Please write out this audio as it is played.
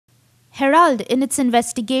Herald, in its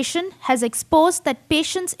investigation, has exposed that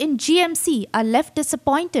patients in GMC are left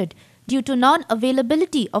disappointed due to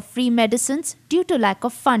non-availability of free medicines due to lack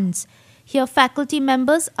of funds. Here, faculty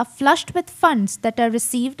members are flushed with funds that are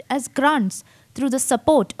received as grants through the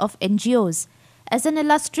support of NGOs. As an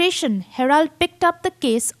illustration, Herald picked up the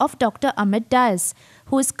case of Dr. Amit Dias,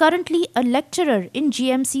 who is currently a lecturer in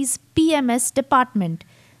GMC's PMS department.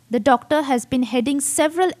 The doctor has been heading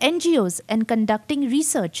several NGOs and conducting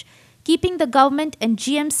research, keeping the government and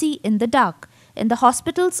GMC in the dark, in the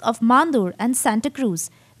hospitals of Mandur and Santa Cruz,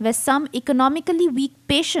 where some economically weak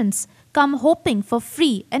patients come hoping for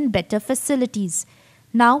free and better facilities.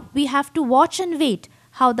 Now we have to watch and wait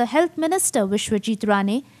how the Health Minister Vishwajit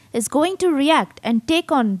Rane is going to react and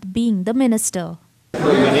take on being the minister.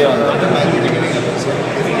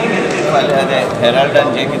 Herald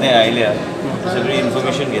and जे कितें आयल्या सगळी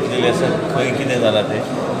information घेतलेली आसा खंय कितें जालां तें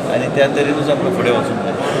आनी त्या तरेनूच आमकां फुडें वचूंक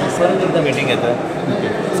जाय परत एकदां मिटींग येता.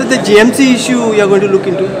 So the GMC issue you are going to look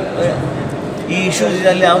into? He issue जी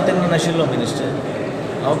जाल्ली हांव तेन्ना नाशिल्लो मिनिस्टर.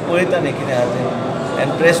 हांव पळयता न्ही कितें आहा तें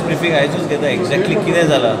आनी प्रेस ब्रिफींग आयजूच घेता एक्झॅक्टली कितें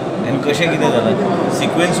जालां आनी कशें कितें जालां.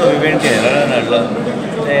 सिक्वेन्स ऑफ इव्हेंट जे हेराल्डान हाडला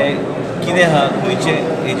तें कितें आहा खंयचे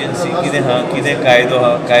एजन्सी कितें आहा कितें कायदो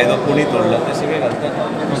आहा कायदो कोणी तोडला तें सगळें घालता.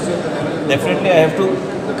 Definitely I have to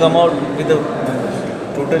come out with a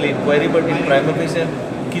total inquiry but in primary face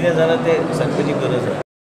कितें जालां तें सांगपाची गरज आसा.